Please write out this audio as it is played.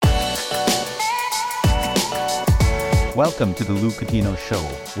Welcome to the Lou Coutinho Show,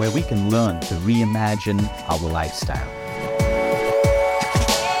 where we can learn to reimagine our lifestyle.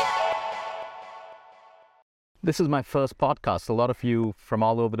 This is my first podcast. A lot of you from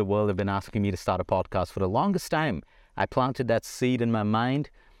all over the world have been asking me to start a podcast for the longest time. I planted that seed in my mind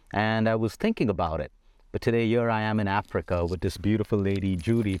and I was thinking about it. But today, here I am in Africa with this beautiful lady,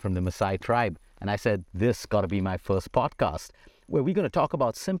 Judy, from the Masai Tribe. And I said, this got to be my first podcast, where we're going to talk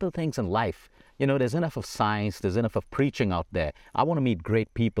about simple things in life. You know, there's enough of science, there's enough of preaching out there. I want to meet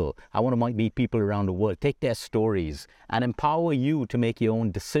great people. I want to meet people around the world, take their stories, and empower you to make your own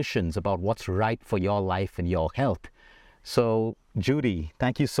decisions about what's right for your life and your health. So, Judy,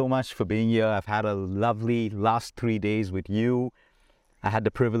 thank you so much for being here. I've had a lovely last 3 days with you. I had the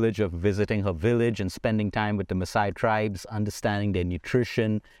privilege of visiting her village and spending time with the Masai tribes, understanding their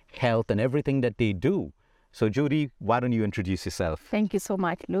nutrition, health, and everything that they do. So, Judy, why don't you introduce yourself? Thank you so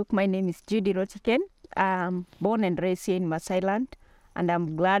much, Luke. My name is Judy Rotiken. I'm born and raised here in Masai land, and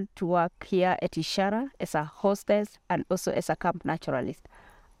I'm glad to work here at Ishara as a hostess and also as a camp naturalist.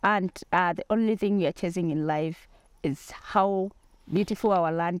 And the only thing we are chasing in life is how beautiful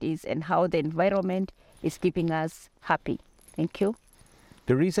our land is and how the environment is keeping us happy. Thank you.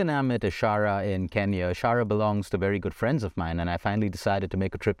 The reason I'm at Ishara in Kenya, Ishara belongs to very good friends of mine, and I finally decided to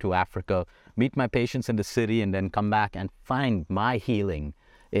make a trip to Africa, meet my patients in the city, and then come back and find my healing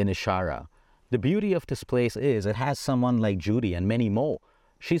in Ishara. The beauty of this place is it has someone like Judy and many more.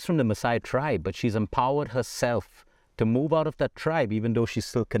 She's from the Masai Tribe, but she's empowered herself to move out of that tribe, even though she's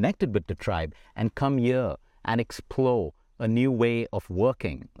still connected with the tribe, and come here and explore a new way of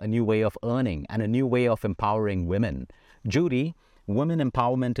working, a new way of earning, and a new way of empowering women. Judy, women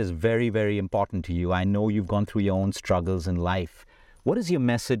empowerment is very, very important to you. I know you've gone through your own struggles in life. What is your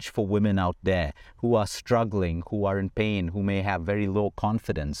message for women out there who are struggling, who are in pain, who may have very low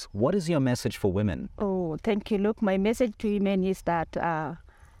confidence? What is your message for women? Oh, thank you, Luke. My message to women is that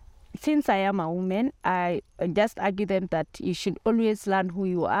since I am a woman, I just argue them that you should always learn who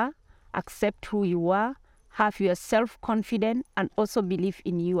you are, accept who you are, have your self-confidence, and also believe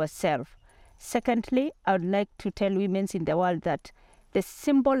in yourself. Secondly, I would like to tell women in the world that the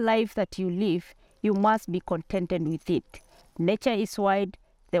simple life that you live, you must be contented with it. Nature is wide,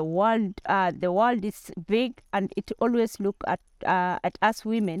 the world is big, and it always look at us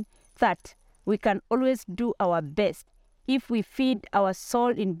women that we can always do our best if we feed our soul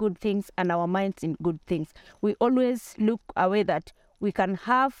in good things and our minds in good things. We always look away that we can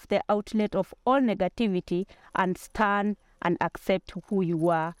have the outlet of all negativity and stand and accept who you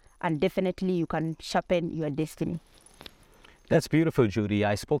are, and definitely you can sharpen your destiny. That's beautiful, Judy.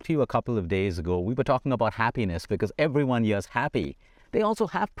 I spoke to you a couple of days ago. We were talking about happiness because everyone here is happy. They also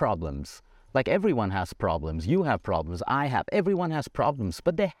have problems. Like everyone has problems. You have problems. I have. Everyone has problems,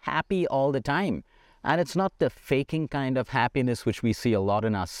 but they're happy all the time. And it's not the faking kind of happiness which we see a lot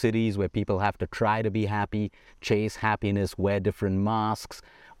in our cities where people have to try to be happy, chase happiness, wear different masks,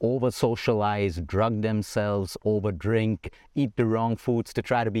 over-socialize, drug themselves, over-drink, eat the wrong foods to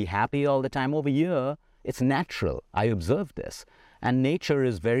try to be happy all the time. Over here, it's natural. I observed this. And nature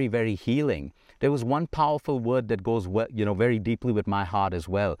is very, very healing. There was one powerful word that goes very deeply with my heart as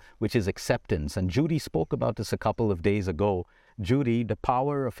well, which is acceptance. And Judy spoke about this a couple of days ago. Judy, the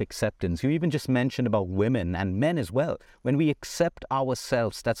power of acceptance. You even just mentioned about women and men as well. When we accept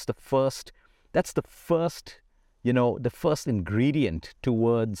ourselves, that's the first ingredient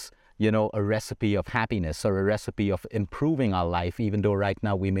towards, a recipe of happiness or a recipe of improving our life, even though right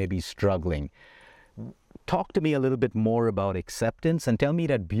now we may be struggling. Talk to me a little bit more about acceptance and tell me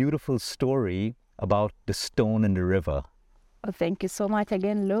that beautiful story about the stone in the river. Oh, thank you so much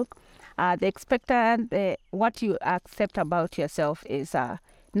again, Luke. What you accept about yourself is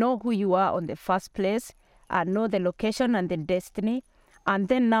know who you are on the first place, know the location and the destiny. And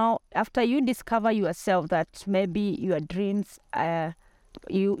then now, after you discover yourself that maybe your dreams are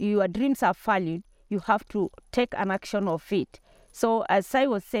valued, you have to take an action of it. So as I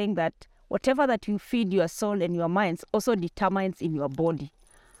was saying that whatever that you feed your soul and your minds also determines in your body.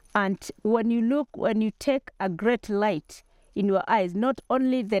 And when you take a great light in your eyes, not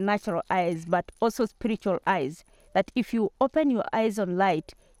only the natural eyes, but also spiritual eyes, that if you open your eyes on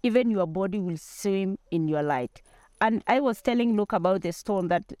light, even your body will swim in your light. And I was telling Luke about the stone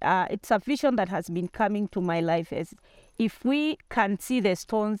that it's a vision that has been coming to my life as if we can see the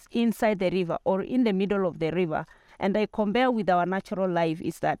stones inside the river or in the middle of the river, and I compare with our natural life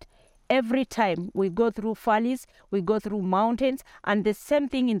is that every time we go through valleys, we go through mountains, and the same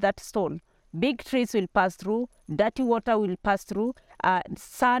thing in that stone. Big trees will pass through, dirty water will pass through,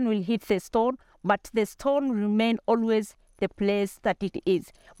 sun will hit the stone, but the stone will remain always the place that it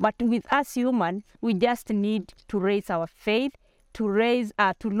is. But with us human, we just need to raise our faith, to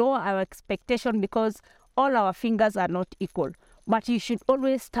lower our expectation, because all our fingers are not equal. But you should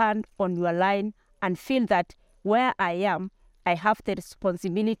always stand on your line and feel that where I am, I have the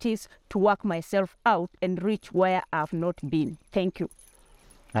responsibilities to work myself out and reach where I've not been. Thank you.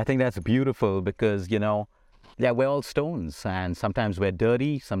 I think that's beautiful because, yeah, we're all stones, and sometimes we're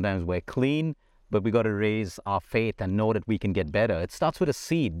dirty, sometimes we're clean, but we got to raise our faith and know that we can get better. It starts with a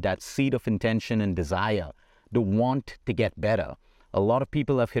seed, that seed of intention and desire, the want to get better. A lot of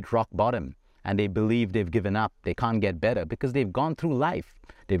people have hit rock bottom and they believe they've given up. They can't get better because they've gone through life.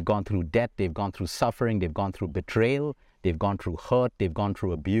 They've gone through debt, they've gone through suffering, they've gone through betrayal, they've gone through hurt, they've gone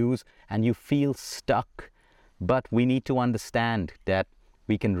through abuse, and you feel stuck. But we need to understand that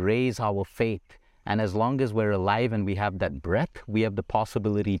we can raise our faith, and as long as we're alive and we have that breath, we have the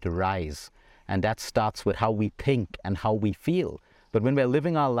possibility to rise. And that starts with how we think and how we feel. But when we're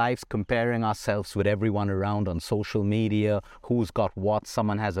living our lives comparing ourselves with everyone around on social media, who's got what,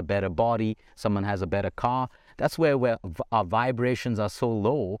 someone has a better body, someone has a better car, that's where our vibrations are so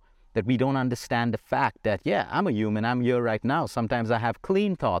low that we don't understand the fact that, yeah, I'm a human, I'm here right now. Sometimes I have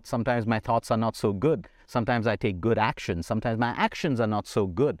clean thoughts, sometimes my thoughts are not so good. Sometimes I take good actions, sometimes my actions are not so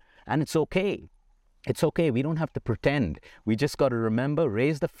good. And it's okay. It's okay. We don't have to pretend. We just got to remember,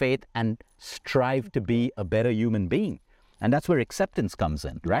 raise the faith and strive to be a better human being. And that's where acceptance comes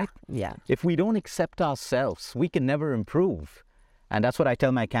in, right? Yeah. If we don't accept ourselves, we can never improve. And that's what I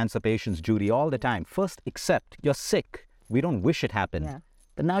tell my cancer patients, Judy, all the time. First, accept. You're sick. We don't wish it happened. Yeah.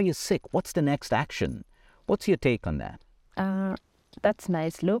 But now you're sick. What's the next action? What's your take on that? That's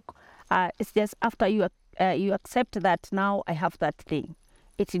nice. Look, it's just after you accept that now I have that thing.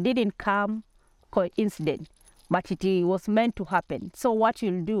 It didn't come coincident, but it was meant to happen. So what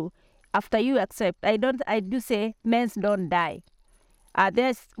you'll do after you accept, I do say men don't die.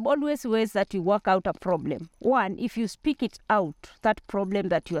 There's always ways that you work out a problem. One, if you speak it out, that problem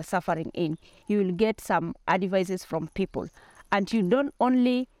that you are suffering in, you will get some advices from people. And you don't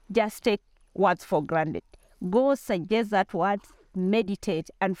only just take words for granted. Go suggest that words, meditate,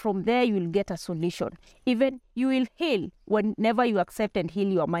 and from there you will get a solution. Even you will heal whenever you accept and heal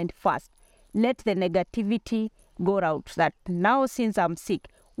your mind first. Let the negativity go out, that now since I'm sick,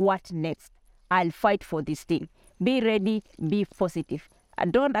 what next? I'll fight for this thing. Be ready, be positive.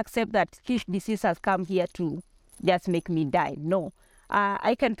 And don't accept that this disease has come here to just make me die. No.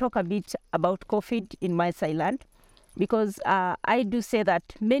 I can talk a bit about COVID in Masai land, because I do say that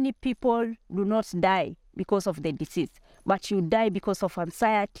many people do not die because of the disease, but you die because of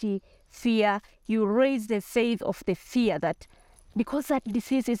anxiety, fear. You raise the faith of the fear that because that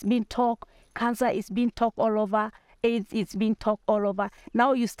disease is being talked, cancer is being talked all over, AIDS is being talked all over.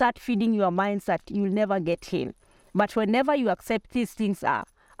 Now you start feeding your minds that you'll never get healed. But whenever you accept these things are,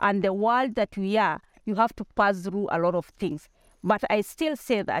 and the world that we are, you have to pass through a lot of things. But I still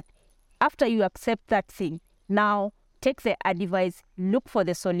say that after you accept that thing, now take the advice, look for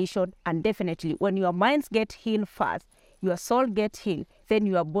the solution, and definitely when your minds get healed first, your soul gets healed, then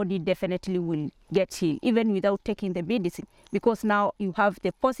your body definitely will get healed, even without taking the medicine. Because now you have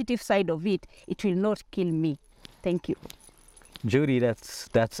the positive side of it, it will not kill me. Thank you. Judy,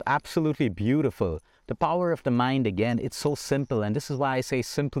 that's absolutely beautiful. The power of the mind, again, it's so simple. And this is why I say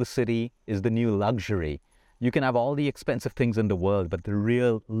simplicity is the new luxury. You can have all the expensive things in the world, but the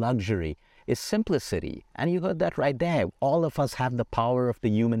real luxury is simplicity. And you heard that right there. All of us have the power of the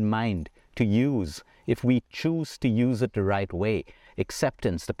human mind to use if we choose to use it the right way.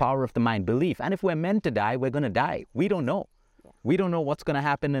 Acceptance, the power of the mind, belief. And if we're meant to die, we're going to die. We don't know. We don't know what's going to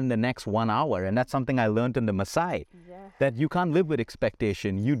happen in the next 1 hour. And that's something I learned in the Masai, that you can't live with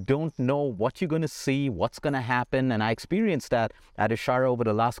expectation. You don't know what you're going to see, what's going to happen. And I experienced that at Ishara over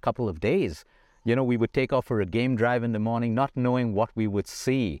the last couple of days. You know, we would take off for a game drive in the morning, not knowing what we would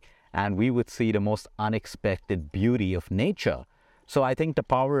see. And we would see the most unexpected beauty of nature. So I think the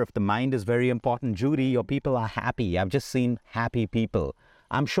power of the mind is very important. Judy, your people are happy. I've just seen happy people.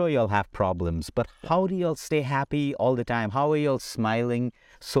 I'm sure you'll have problems, but how do y'all stay happy all the time? How are y'all smiling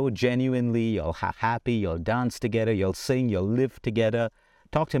so genuinely? Y'all happy, you'll dance together, you'll sing, you'll live together.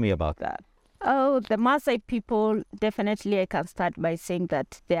 Talk to me about that. Oh, the Maasai people, definitely I can start by saying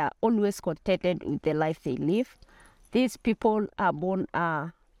that they are always contented with the life they live. These people are born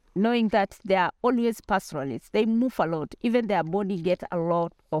knowing that they are always pastoralists. They move a lot. Even their body gets a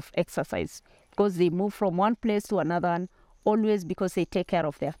lot of exercise because they move from one place to another one, always because they take care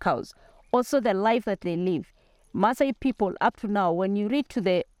of their cows. Also the life that they live. Maasai people up to now, when you read to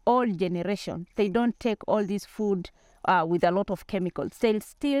the old generation, they don't take all this food with a lot of chemicals. They'll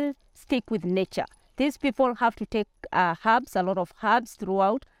still stick with nature. These people have to take herbs, a lot of herbs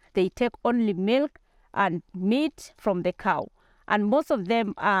throughout. They take only milk and meat from the cow. And most of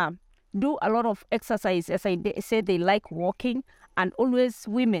them do a lot of exercise. As I said, they like walking. And always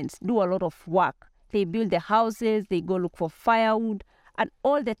women do a lot of work. They build the houses, they go look for firewood, and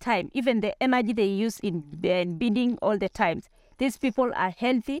all the time, even the energy they use in bidding all the time. These people are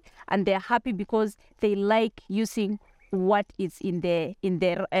healthy and they're happy because they like using what is in their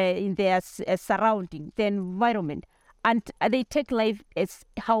surrounding, the environment, and they take life as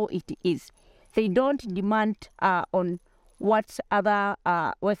how it is. They don't demand on what other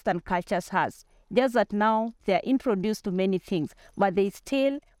Western cultures has. Just that now they're introduced to many things, but they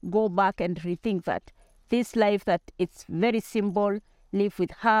still go back and rethink that this life that it's very simple, live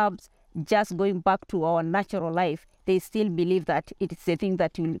with herbs, just going back to our natural life. They still believe that it is the thing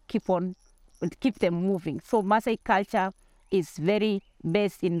that will keep them moving. So Masai culture is very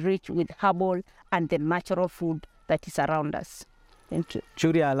based in rich with herbal and the natural food that is around us. Thank you.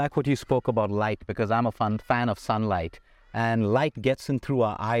 Judy, I like what you spoke about light, because I'm a fan of sunlight. And light gets in through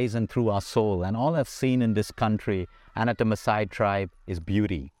our eyes and through our soul. And all I've seen in this country and at the Masai Tribe is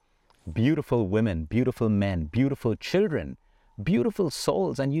beauty. Beautiful women, beautiful men, beautiful children, beautiful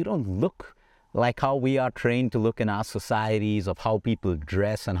souls. And you don't look like how we are trained to look in our societies, of how people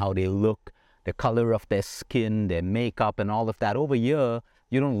dress and how they look, the color of their skin, their makeup and all of that. Over here,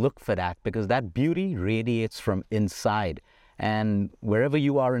 you don't look for that, because that beauty radiates from inside. And wherever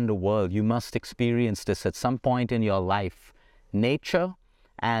you are in the world, you must experience this at some point in your life. Nature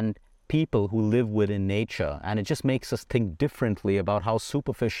and people who live within nature. And it just makes us think differently about how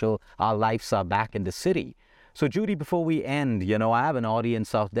superficial our lives are back in the city. So Judy, before we end, I have an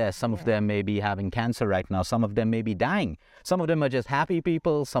audience out there. Some of them may be having cancer right now. Some of them may be dying. Some of them are just happy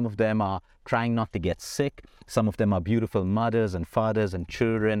people. Some of them are trying not to get sick. Some of them are beautiful mothers and fathers and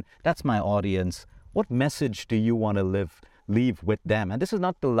children. That's my audience. What message do you want to leave with them? And this is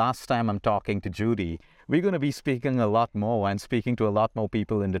not the last time I'm talking to Judy. We're going to be speaking a lot more and speaking to a lot more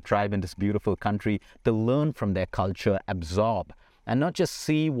people in the tribe in this beautiful country to learn from their culture, absorb, and not just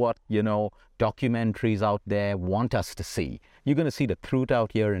see what, documentaries out there want us to see. You're going to see the truth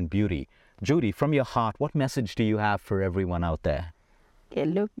out here in beauty. Judy, from your heart, what message do you have for everyone out there? Okay,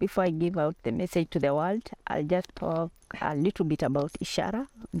 look, before I give out the message to the world, I'll just talk a little bit about Ishara,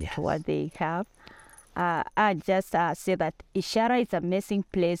 what they have. I just say that Ishara is an amazing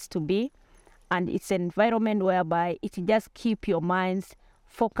place to be, and it's an environment whereby it just keep your minds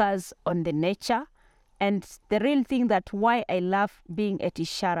focused on the nature. And the real thing that why I love being at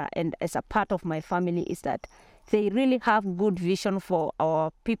Ishara and as a part of my family is that they really have good vision for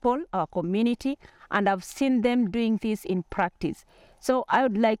our people, our community, and I've seen them doing this in practice. So I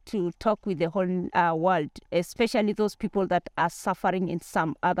would like to talk with the whole world, especially those people that are suffering in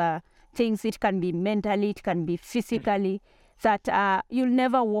some other things. It can be mentally, it can be physically, that you'll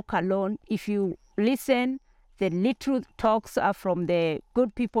never walk alone if you listen. The little talks are from the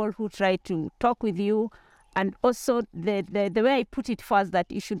good people who try to talk with you. And also the way I put it first,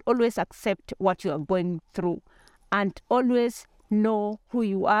 that you should always accept what you are going through and always know who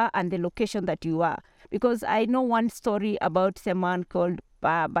you are and the location that you are. Because I know one story about a man called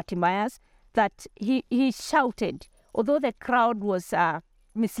Bartimaeus, that he shouted, although the crowd was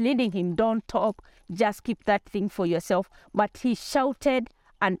misleading him, don't talk, just keep that thing for yourself. But he shouted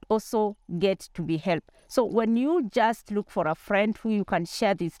and also get to be helped. So when you just look for a friend who you can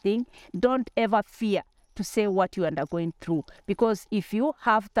share this thing, don't ever fear to say what you are going through. Because if you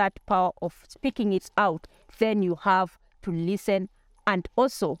have that power of speaking it out, then you have to listen, and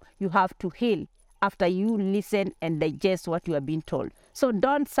also you have to heal after you listen and digest what you are being told. So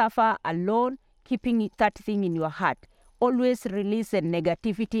don't suffer alone, keeping that thing in your heart. Always release the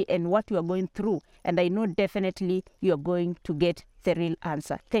negativity and what you are going through. And I know definitely you are going to get the real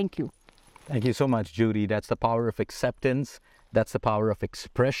answer. Thank you. Thank you so much, Judy. That's the power of acceptance. That's the power of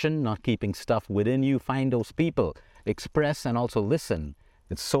expression, not keeping stuff within you. Find those people, express, and also listen.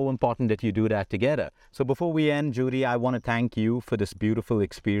 It's so important that you do that together. So before we end, Judy, I want to thank you for this beautiful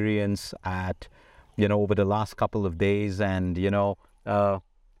experience over the last couple of days. And,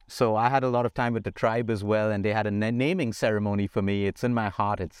 so I had a lot of time with the tribe as well, and they had a naming ceremony for me. It's in my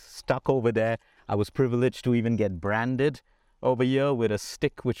heart. It's stuck over there. I was privileged to even get branded over here with a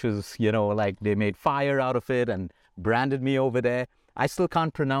stick, which was, like they made fire out of it and branded me over there. I still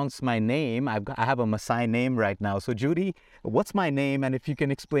can't pronounce my name. I have a Masai name right now. So Judy, what's my name? And if you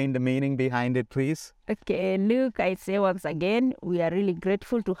can explain the meaning behind it, please. Okay, Luke, I say once again, we are really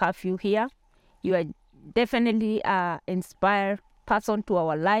grateful to have you here. You are definitely inspired person to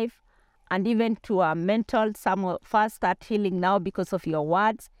our life and even to our mental. Some of us start healing now because of your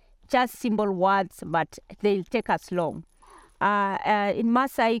words. just simple words, but they'll take us long. In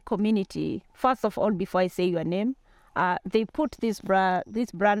Masai community, first of all, before I say your name, they put this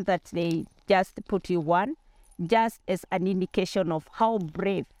brand that they just put you one, just as an indication of how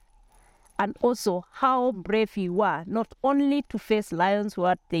brave, and also how brave you are, not only to face lions,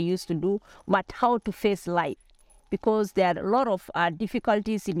 what they used to do, but how to face life. Because there are a lot of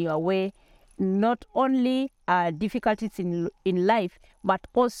difficulties in your way, not only difficulties in life, but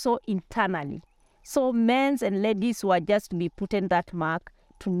also internally. So men and ladies who are just to be put in that mark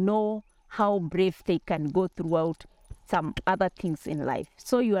to know how brave they can go throughout some other things in life.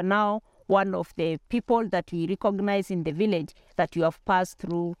 So you are now one of the people that we recognize in the village that you have passed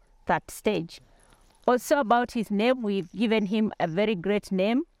through that stage. Also about his name, we've given him a very great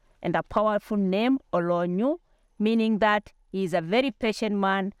name and a powerful name, Olonyu, meaning that he is a very patient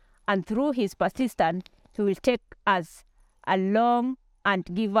man, and through his persistence, he will take us along and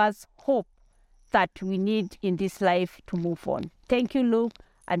give us hope that we need in this life to move on. Thank you, Luke,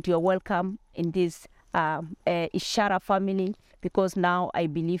 and you're welcome in this Ishara family, because now I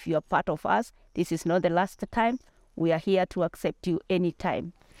believe you are part of us. This is not the last time. We are here to accept you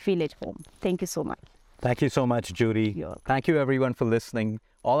anytime. Feel at home. Thank you so much. Thank you so much, Judy. Thank you, everyone, for listening.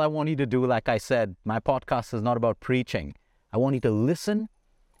 All I want you to do, like I said, my podcast is not about preaching. I want you to listen,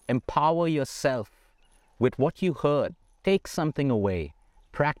 empower yourself with what you heard. Take something away.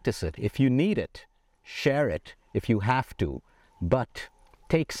 Practice it. If you need it, share it if you have to. But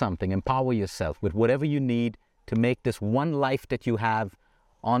take something, empower yourself with whatever you need to make this one life that you have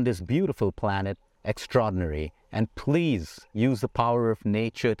on this beautiful planet extraordinary. And please use the power of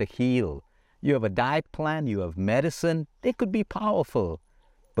nature to heal. You have a diet plan, you have medicine, they could be powerful.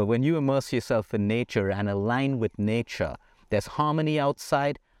 But when you immerse yourself in nature and align with nature, there's harmony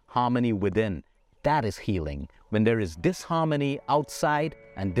outside, harmony within. That is healing. When there is disharmony outside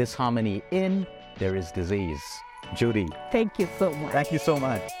and disharmony in, there is disease. Judy. Thank you so much. Thank you so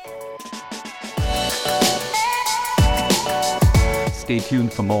much. Stay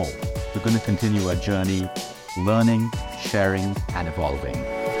tuned for more. We're going to continue our journey, learning, sharing, and evolving.